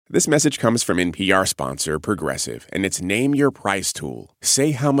This message comes from NPR sponsor Progressive, and it's Name Your Price tool.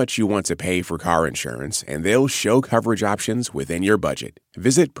 Say how much you want to pay for car insurance, and they'll show coverage options within your budget.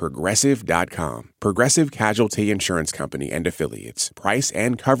 Visit Progressive.com. Progressive Casualty Insurance Company and Affiliates. Price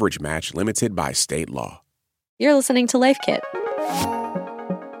and coverage match limited by state law. You're listening to Life Kit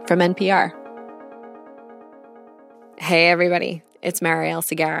from NPR. Hey, everybody. It's Marielle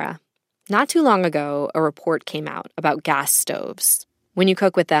Segarra. Not too long ago, a report came out about gas stoves. When you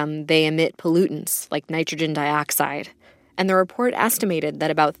cook with them, they emit pollutants like nitrogen dioxide. And the report estimated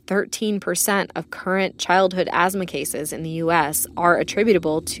that about 13% of current childhood asthma cases in the U.S. are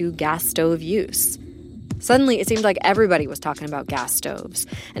attributable to gas stove use. Suddenly, it seemed like everybody was talking about gas stoves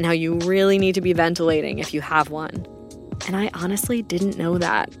and how you really need to be ventilating if you have one. And I honestly didn't know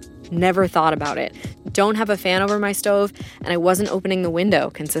that. Never thought about it. Don't have a fan over my stove, and I wasn't opening the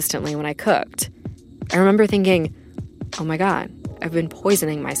window consistently when I cooked. I remember thinking, oh my God, I've been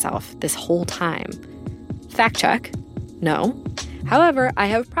poisoning myself this whole time. Fact check, no. However, I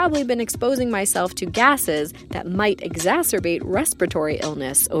have probably been exposing myself to gases that might exacerbate respiratory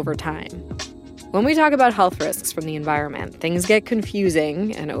illness over time. When we talk about health risks from the environment, things get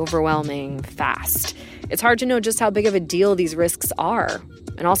confusing and overwhelming fast. It's hard to know just how big of a deal these risks are,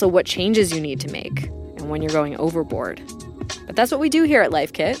 and also what changes you need to make, and when you're going overboard. But that's what we do here at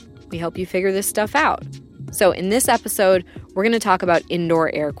Life Kit. We help you figure this stuff out. So in this episode, we're going to talk about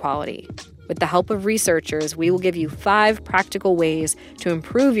indoor air quality. With the help of researchers, we will give you 5 practical ways to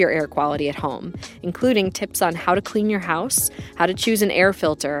improve your air quality at home, including tips on how to clean your house, how to choose an air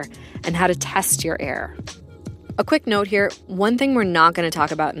filter, and how to test your air. A quick note here, one thing we're not going to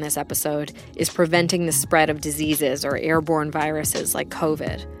talk about in this episode is preventing the spread of diseases or airborne viruses like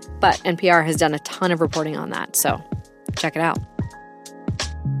COVID. But NPR has done a ton of reporting on that, so check it out.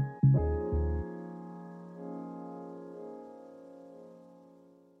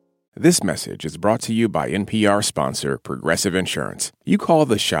 This message is brought to you by NPR sponsor Progressive Insurance. You call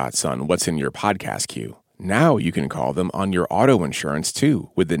the shots on what's in your podcast queue. Now you can call them on your auto insurance, too,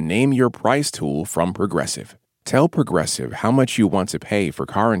 with the Name Your Price tool from Progressive. Tell Progressive how much you want to pay for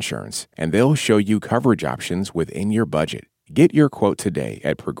car insurance, and they'll show you coverage options within your budget. Get your quote today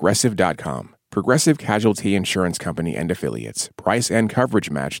at Progressive.com. Progressive Casualty Insurance Company and Affiliates. Price and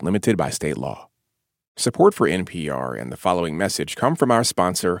coverage match limited by state law. Support for NPR and the following message come from our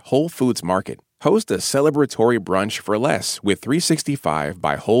sponsor, Whole Foods Market. Host a celebratory brunch for less with 365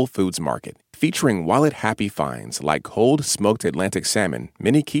 by Whole Foods Market, featuring wallet-happy finds like cold smoked Atlantic salmon,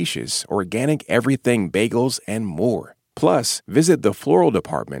 mini quiches, organic everything bagels, and more. Plus, visit the floral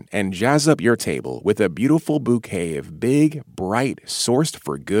department and jazz up your table with a beautiful bouquet of big, bright,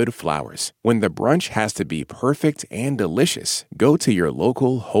 sourced-for-good flowers. When the brunch has to be perfect and delicious, go to your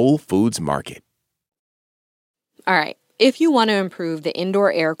local Whole Foods Market. All right, if you want to improve the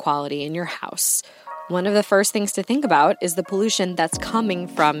indoor air quality in your house, one of the first things to think about is the pollution that's coming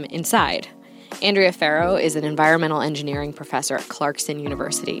from inside. Andrea Farrow is an environmental engineering professor at Clarkson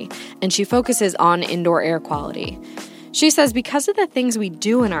University, and she focuses on indoor air quality. She says because of the things we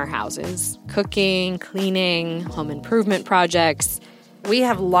do in our houses, cooking, cleaning, home improvement projects, we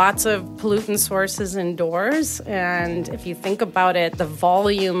have lots of pollutant sources indoors, and if you think about it, the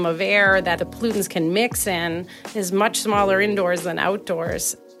volume of air that the pollutants can mix in is much smaller indoors than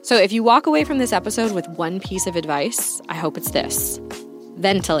outdoors. So if you walk away from this episode with one piece of advice, I hope it's this: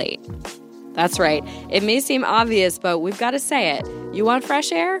 ventilate. That's right. It may seem obvious, but we've got to say it. You want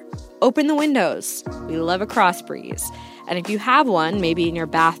fresh air? Open the windows. We love a cross breeze. And if you have one, maybe in your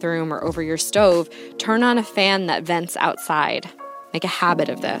bathroom or over your stove, turn on a fan that vents outside. Make a habit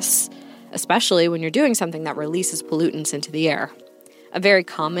of this, especially when you're doing something that releases pollutants into the air. A very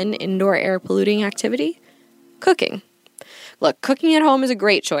common indoor air polluting activity? Cooking. Look, cooking at home is a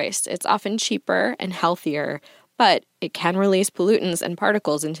great choice. It's often cheaper and healthier, but it can release pollutants and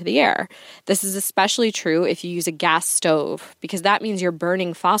particles into the air. This is especially true if you use a gas stove, because that means you're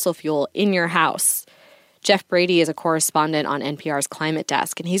burning fossil fuel in your house. Jeff Brady is a correspondent on NPR's Climate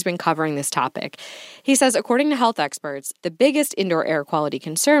Desk, and he's been covering this topic. He says, according to health experts, the biggest indoor air quality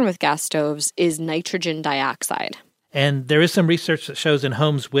concern with gas stoves is nitrogen dioxide. And there is some research that shows in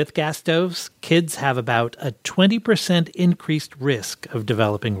homes with gas stoves, kids have about a 20% increased risk of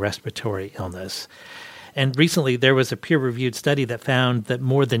developing respiratory illness. And recently, there was a peer-reviewed study that found that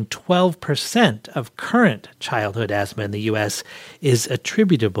more than 12% of current childhood asthma in the U.S. is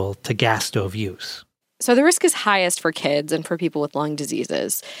attributable to gas stove use. So the risk is highest for kids and for people with lung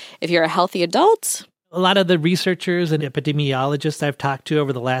diseases. If you're a healthy adult, A lot of the researchers and epidemiologists I've talked to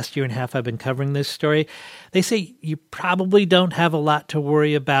over the last year and a half I've been covering this story, they say you probably don't have a lot to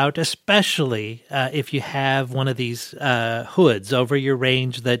worry about, especially if you have one of these hoods over your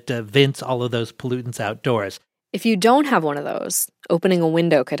range that vents all of those pollutants outdoors. If you don't have one of those, opening a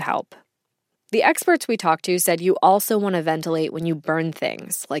window could help. The experts we talked to said you also want to ventilate when you burn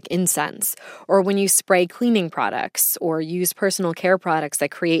things like incense, or when you spray cleaning products, or use personal care products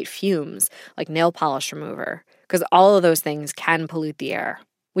that create fumes like nail polish remover, because all of those things can pollute the air.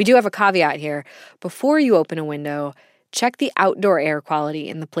 We do have a caveat here. Before you open a window, check the outdoor air quality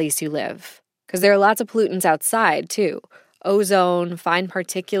in the place you live, because there are lots of pollutants outside too. Ozone, fine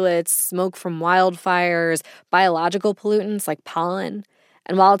particulates, smoke from wildfires, biological pollutants like pollen.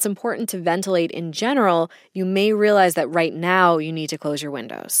 And while it's important to ventilate in general, you may realize that right now you need to close your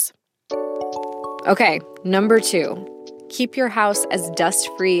windows. Okay, number 2, keep your house as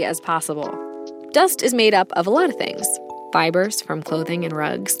dust-free as possible. Dust is made up of a lot of things. Fibers from clothing and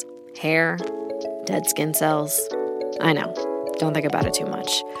rugs, hair, dead skin cells. I know, don't think about it too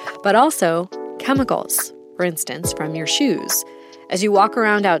much. But also chemicals, for instance, from your shoes. As you walk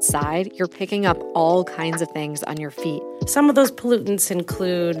around outside, you're picking up all kinds of things on your feet. Some of those pollutants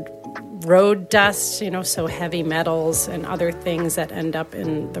include road dust, so heavy metals and other things that end up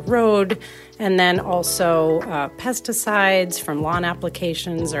in the road, and then also pesticides from lawn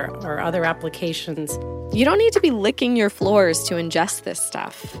applications or other applications. You don't need to be licking your floors to ingest this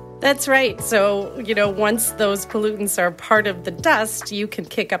stuff. That's right. So, once those pollutants are part of the dust, you can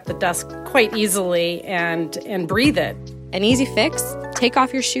kick up the dust quite easily and breathe it. An easy fix? Take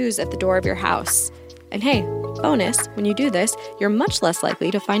off your shoes at the door of your house. And hey, bonus, when you do this, you're much less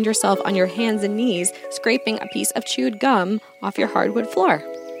likely to find yourself on your hands and knees scraping a piece of chewed gum off your hardwood floor.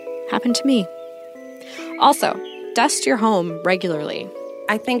 Happened to me. Also, dust your home regularly.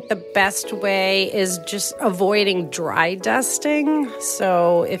 I think the best way is just avoiding dry dusting.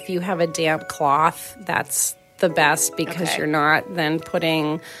 So if you have a damp cloth, that's the best because you're not then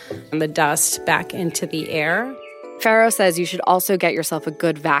putting the dust back into the air. Farrow says you should also get yourself a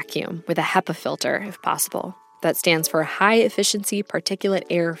good vacuum with a HEPA filter, if possible. That stands for High Efficiency Particulate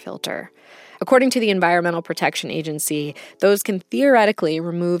Air Filter. According to the Environmental Protection Agency, those can theoretically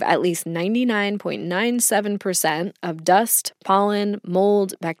remove at least 99.97% of dust, pollen,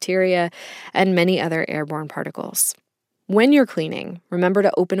 mold, bacteria, and many other airborne particles. When you're cleaning, remember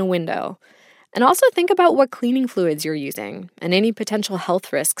to open a window. And also think about what cleaning fluids you're using and any potential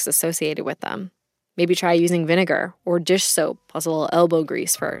health risks associated with them. Maybe try using vinegar or dish soap plus a little elbow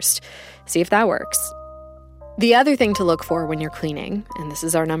grease first. See if that works. The other thing to look for when you're cleaning, and this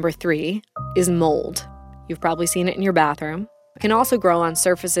is our number 3, is mold. You've probably seen it in your bathroom. It can also grow on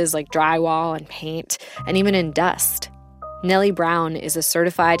surfaces like drywall and paint, and even in dust. Nellie Brown is a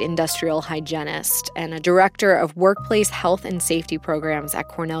certified industrial hygienist and a director of workplace health and safety programs at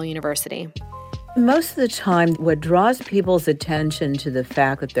Cornell University. Most of the time, what draws people's attention to the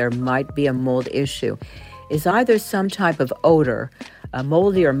fact that there might be a mold issue is either some type of odor, a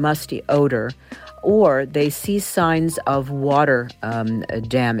moldy or musty odor, or they see signs of water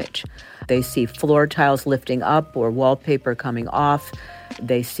damage. They see floor tiles lifting up or wallpaper coming off.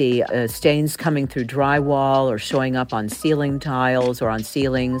 They see stains coming through drywall or showing up on ceiling tiles or on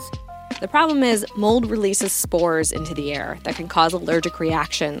ceilings. The problem is mold releases spores into the air that can cause allergic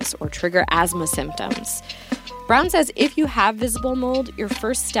reactions or trigger asthma symptoms. Brown says if you have visible mold, your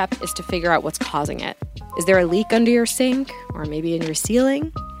first step is to figure out what's causing it. Is there a leak under your sink or maybe in your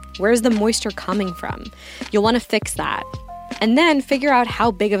ceiling? Where's the moisture coming from? You'll want to fix that. And then figure out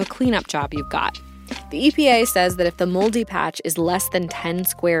how big of a cleanup job you've got. The EPA says that if the moldy patch is less than 10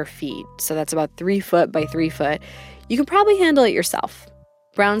 square feet, so that's about 3 foot by 3 foot, you can probably handle it yourself.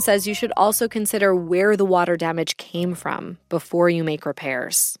 Brown says you should also consider where the water damage came from before you make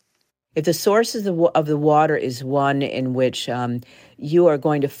repairs. If the source of the water is one in which you are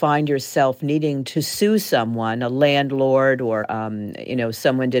going to find yourself needing to sue someone, a landlord, or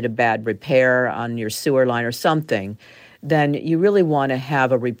someone did a bad repair on your sewer line or something, then you really want to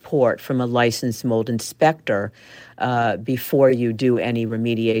have a report from a licensed mold inspector before you do any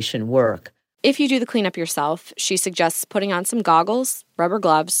remediation work. If you do the cleanup yourself, she suggests putting on some goggles, rubber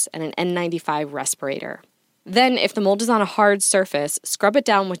gloves, and an N95 respirator. Then, if the mold is on a hard surface, scrub it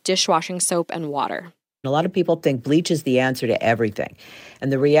down with dishwashing soap and water. A lot of people think bleach is the answer to everything.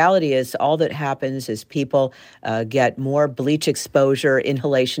 And the reality is all that happens is people get more bleach exposure,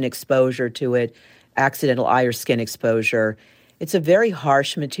 inhalation exposure to it, accidental eye or skin exposure. It's a very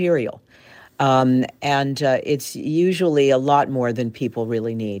harsh material. And it's usually a lot more than people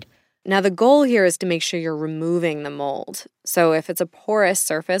really need. Now, the goal here is to make sure you're removing the mold. So if it's a porous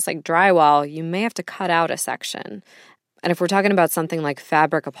surface like drywall, you may have to cut out a section. And if we're talking about something like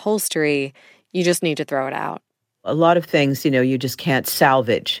fabric upholstery, you just need to throw it out. A lot of things, you just can't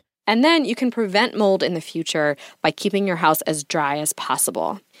salvage. And then you can prevent mold in the future by keeping your house as dry as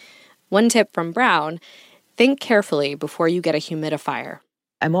possible. One tip from Brown, think carefully before you get a humidifier.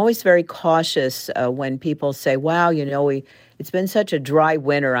 I'm always very cautious when people say, wow, it's been such a dry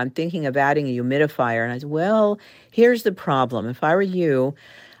winter. I'm thinking of adding a humidifier. And I said, well, here's the problem. If I were you,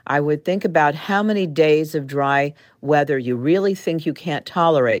 I would think about how many days of dry weather you really think you can't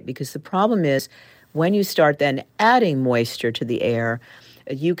tolerate. Because the problem is when you start then adding moisture to the air,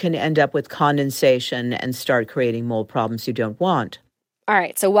 you can end up with condensation and start creating mold problems you don't want. All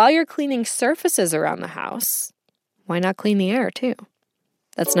right, so while you're cleaning surfaces around the house, why not clean the air too?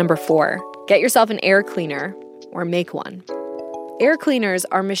 That's number 4. Get yourself an air cleaner or make one. Air cleaners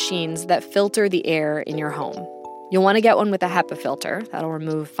are machines that filter the air in your home. You'll want to get one with a HEPA filter. That'll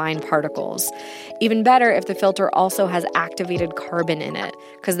remove fine particles. Even better if the filter also has activated carbon in it,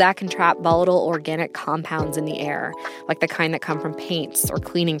 because that can trap volatile organic compounds in the air, like the kind that come from paints or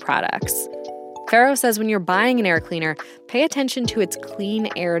cleaning products. Farrow says when you're buying an air cleaner, pay attention to its clean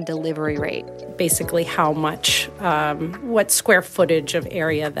air delivery rate. Basically how much, what square footage of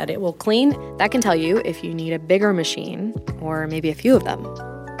area that it will clean. That can tell you if you need a bigger machine or maybe a few of them.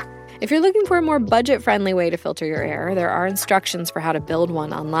 If you're looking for a more budget-friendly way to filter your air, there are instructions for how to build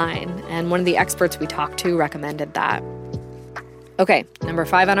one online, and one of the experts we talked to recommended that. Okay, number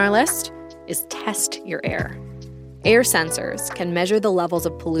 5 on our list is test your air. Air sensors can measure the levels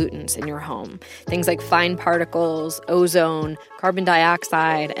of pollutants in your home, things like fine particles, ozone, carbon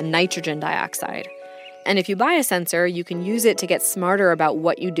dioxide, and nitrogen dioxide. And if you buy a sensor, you can use it to get smarter about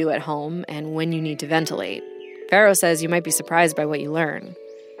what you do at home and when you need to ventilate. Farrow says you might be surprised by what you learn.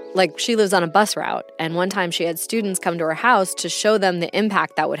 Like, she lives on a bus route, and one time she had students come to her house to show them the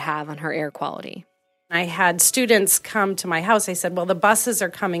impact that would have on her air quality. I had students come to my house. I said, well, the buses are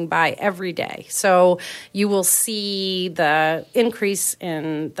coming by every day. So you will see the increase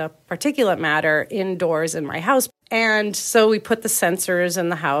in the particulate matter indoors in my house. And so we put the sensors in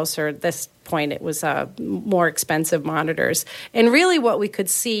the house, or at this point it was more expensive monitors. And really what we could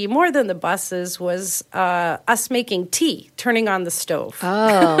see more than the buses was us making tea, turning on the stove.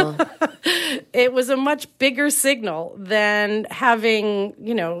 Oh. It was a much bigger signal than having,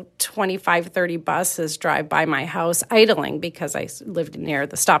 25, 30 buses drive by my house idling because I lived near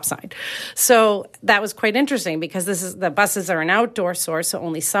the stop sign. So that was quite interesting because the buses are an outdoor source, so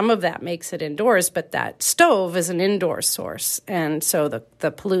only some of that makes it indoors, but that stove is an indoor source. And so the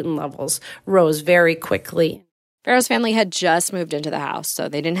pollutant levels rose very quickly. Farrow's family had just moved into the house, so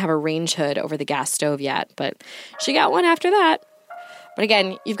they didn't have a range hood over the gas stove yet, but she got one after that. But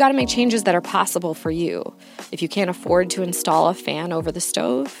again, you've got to make changes that are possible for you. If you can't afford to install a fan over the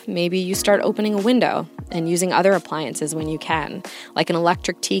stove, maybe you start opening a window and using other appliances when you can, like an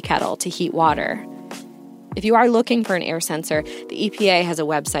electric tea kettle to heat water. If you are looking for an air sensor, the EPA has a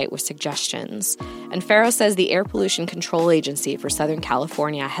website with suggestions. And Farrow says the Air Pollution Control Agency for Southern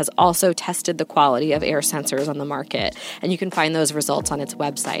California has also tested the quality of air sensors on the market, and you can find those results on its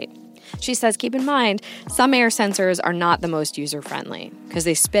website. She says, keep in mind, some air sensors are not the most user-friendly because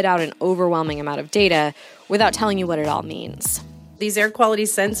they spit out an overwhelming amount of data without telling you what it all means. These air quality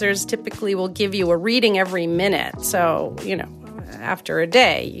sensors typically will give you a reading every minute. So, after a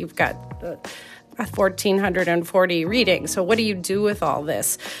day, you've got 1,440 readings. So what do you do with all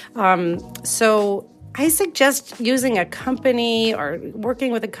this? So I suggest using a company or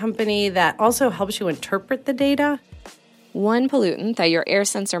working with a company that also helps you interpret the data. One pollutant that your air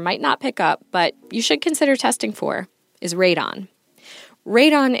sensor might not pick up, but you should consider testing for, is radon.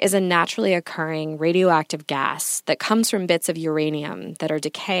 Radon is a naturally occurring radioactive gas that comes from bits of uranium that are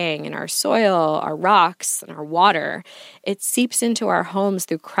decaying in our soil, our rocks, and our water. It seeps into our homes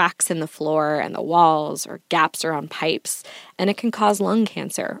through cracks in the floor and the walls or gaps around pipes, and it can cause lung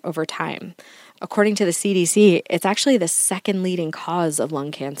cancer over time. According to the CDC, it's actually the second leading cause of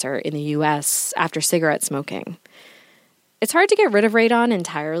lung cancer in the U.S. after cigarette smoking. It's hard to get rid of radon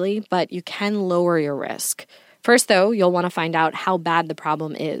entirely, but you can lower your risk. First, though, you'll want to find out how bad the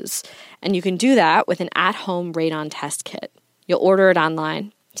problem is, and you can do that with an at-home radon test kit. You'll order it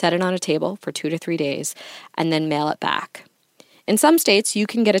online, set it on a table for 2 to 3 days, and then mail it back. In some states, you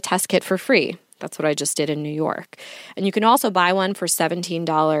can get a test kit for free. That's what I just did in New York. And you can also buy one for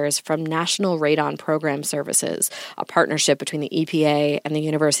 $17 from National Radon Program Services, a partnership between the EPA and the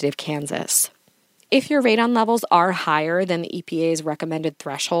University of Kansas. If your radon levels are higher than the EPA's recommended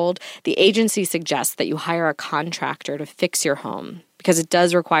threshold, the agency suggests that you hire a contractor to fix your home because it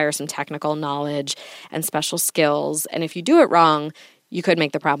does require some technical knowledge and special skills. And if you do it wrong, you could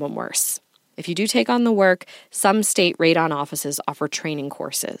make the problem worse. If you do take on the work, some state radon offices offer training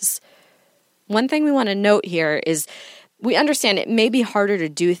courses. One thing we want to note here is we understand it may be harder to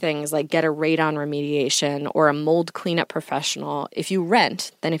do things like get a radon remediation or a mold cleanup professional if you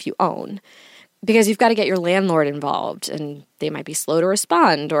rent than if you own, because you've got to get your landlord involved, and they might be slow to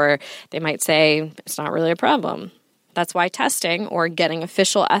respond, or they might say it's not really a problem. That's why testing or getting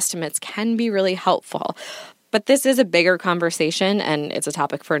official estimates can be really helpful. But this is a bigger conversation, and it's a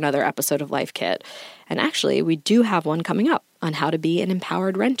topic for another episode of Life Kit. And actually, we do have one coming up on how to be an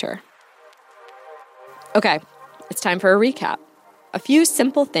empowered renter. Okay, it's time for a recap. A few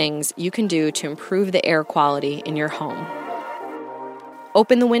simple things you can do to improve the air quality in your home.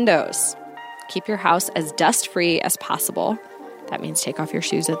 Open the windows. Keep your house as dust-free as possible. That means take off your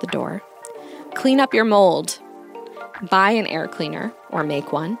shoes at the door. Clean up your mold. Buy an air cleaner, or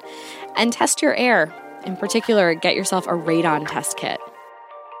make one, and test your air. In particular, get yourself a radon test kit.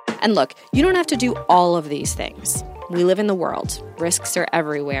 And look, you don't have to do all of these things. We live in the world. Risks are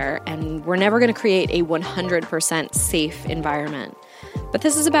everywhere, and we're never going to create a 100% safe environment. But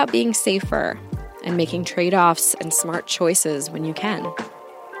this is about being safer and making trade-offs and smart choices when you can.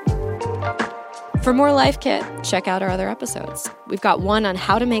 For more Life Kit, check out our other episodes. We've got one on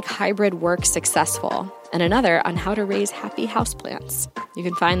how to make hybrid work successful and another on how to raise happy houseplants. You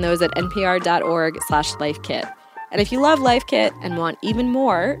can find those at npr.org/lifekit. And if you love Life Kit and want even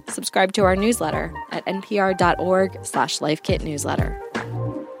more, subscribe to our newsletter at npr.org/lifekitnewsletter.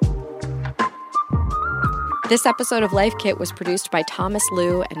 This episode of Life Kit was produced by Thomas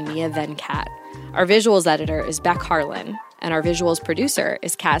Liu and Mia Venkat. Our visuals editor is Beck Harlan, and our visuals producer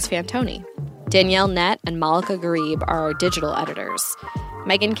is Kaz Fantoni. Danielle Nett and Malika Garib are our digital editors.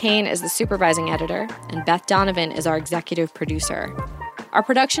 Megan Kane is the supervising editor, and Beth Donovan is our executive producer. Our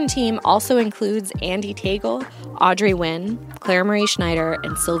production team also includes Andy Tagle, Audrey Nguyen, Claire Marie Schneider,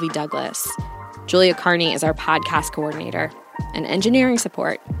 and Sylvie Douglas. Julia Carney is our podcast coordinator, and engineering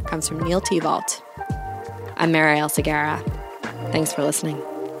support comes from Neil Tevault. I'm Marielle Segarra. Thanks for listening.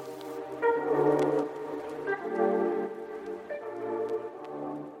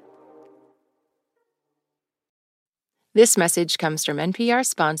 This message comes from NPR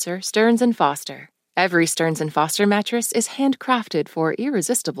sponsor Stearns & Foster. Every Stearns & Foster mattress is handcrafted for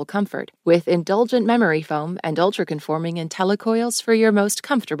irresistible comfort, with indulgent memory foam and ultra-conforming IntelliCoils for your most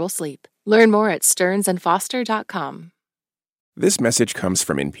comfortable sleep. Learn more at stearnsandfoster.com. This message comes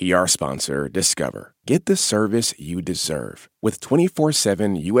from NPR sponsor Discover. Get the service you deserve. With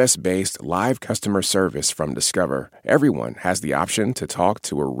 24/7 U.S.-based live customer service from Discover, everyone has the option to talk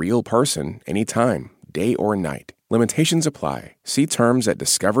to a real person anytime, day or night. Limitations apply. See terms at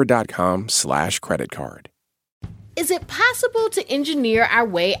discover.com/creditcard. Is it possible to engineer our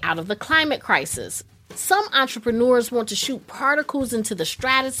way out of the climate crisis? Some entrepreneurs want to shoot particles into the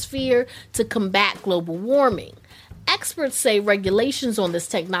stratosphere to combat global warming. Experts say regulations on this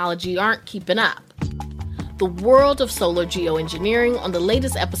technology aren't keeping up. The world of solar geoengineering on the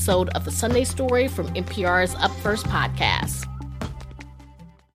latest episode of The Sunday Story from NPR's Up First podcast.